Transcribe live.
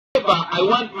I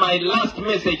want my last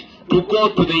message to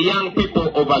go to the young people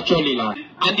of Acholiland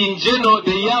and in general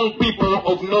the young people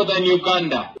of Northern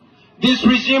Uganda. This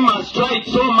regime has tried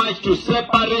so much to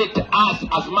separate us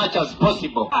as much as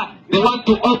possible. They want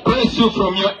to oppress you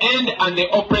from your end and they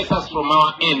oppress us from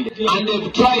our end. And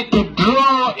they've tried to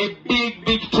draw a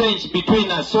big trench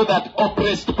between us so that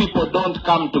oppressed people don't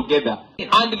come together.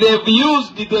 And they've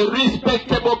used the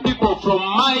respectable people from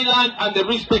my land and the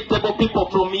respectable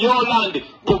people from your land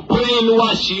to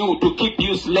brainwash you, to keep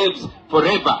you slaves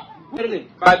forever.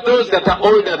 But those that are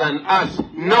older than us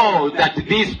know that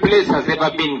this place has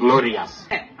ever been glorious.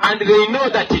 And they know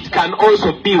that it can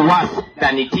also be worse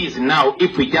than it is now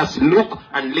if we just look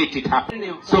and let it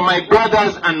happen. So my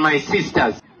brothers and my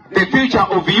sisters, the future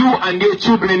of you and your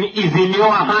children is in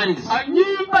your hands.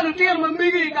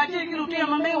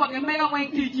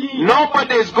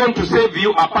 Nobody is going to save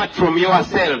you apart from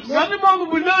yourselves.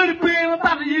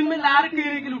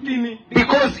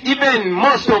 Because even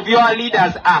most of your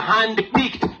leaders are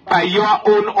handpicked by your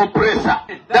own oppressor.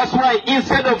 That's why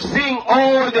instead of seeing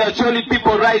all the Acholi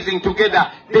people rising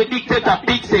together, the dictator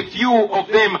picks a few of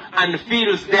them and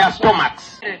fills their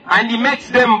stomachs. And he makes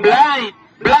them blind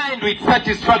with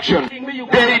satisfaction.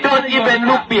 They don't even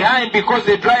look behind because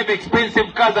they drive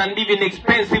expensive cars and live in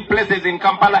expensive places in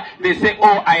Kampala. They say,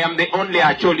 oh, I am the only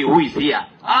Acholi who is here.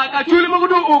 A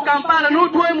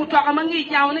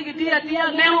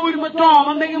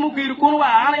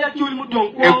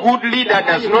good leader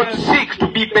does not seek to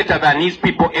be better than his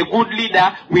people. A good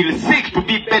leader will seek to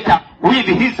be better with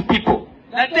his people.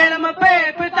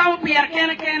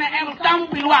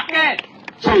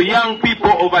 So young people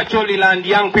of Acholiland,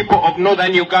 young people of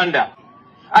Northern Uganda,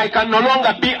 I can no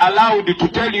longer be allowed to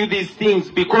tell you these things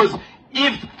because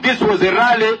if this was a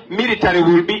rally, military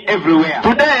will be everywhere.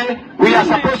 Today, we are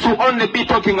supposed to only be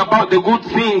talking about the good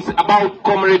things about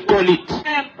Comrade Tolit.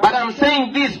 But I'm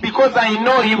saying this because I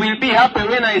know he will be happy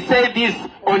when I say this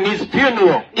on his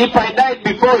funeral. If I died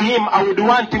before him, I would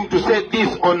want him to say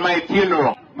this on my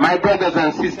funeral. My brothers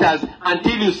and sisters,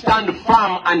 until you stand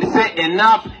firm and say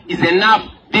enough is enough,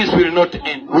 this will not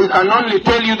end. We can only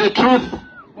tell you the truth.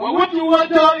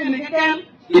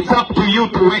 It's up to you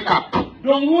to wake up. I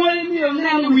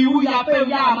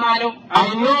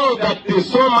know that there's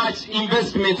so much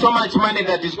investment, so much money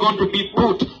that is going to be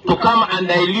put to come and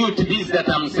dilute this that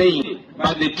I'm saying.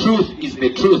 But the truth is the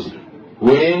truth.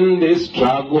 When the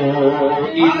struggle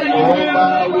is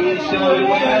over, we shall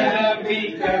wear the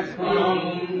victor's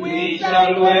crown. We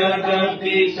shall wear the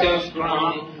victor's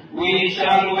crown. We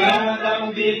shall wear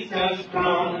the victor's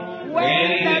crown.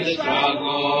 When the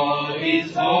struggle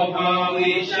is over,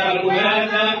 we shall wear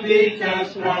the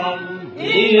victor's crown.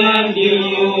 In a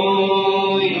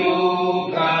new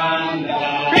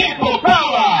Uganda. People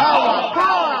power! Power!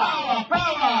 Power!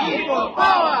 Power! People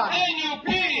power! NUP!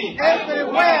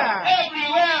 Everywhere!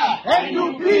 Everywhere!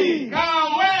 NUP!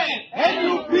 Come when?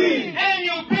 NUP!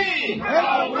 NUP!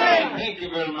 Come when? Thank you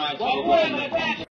very much.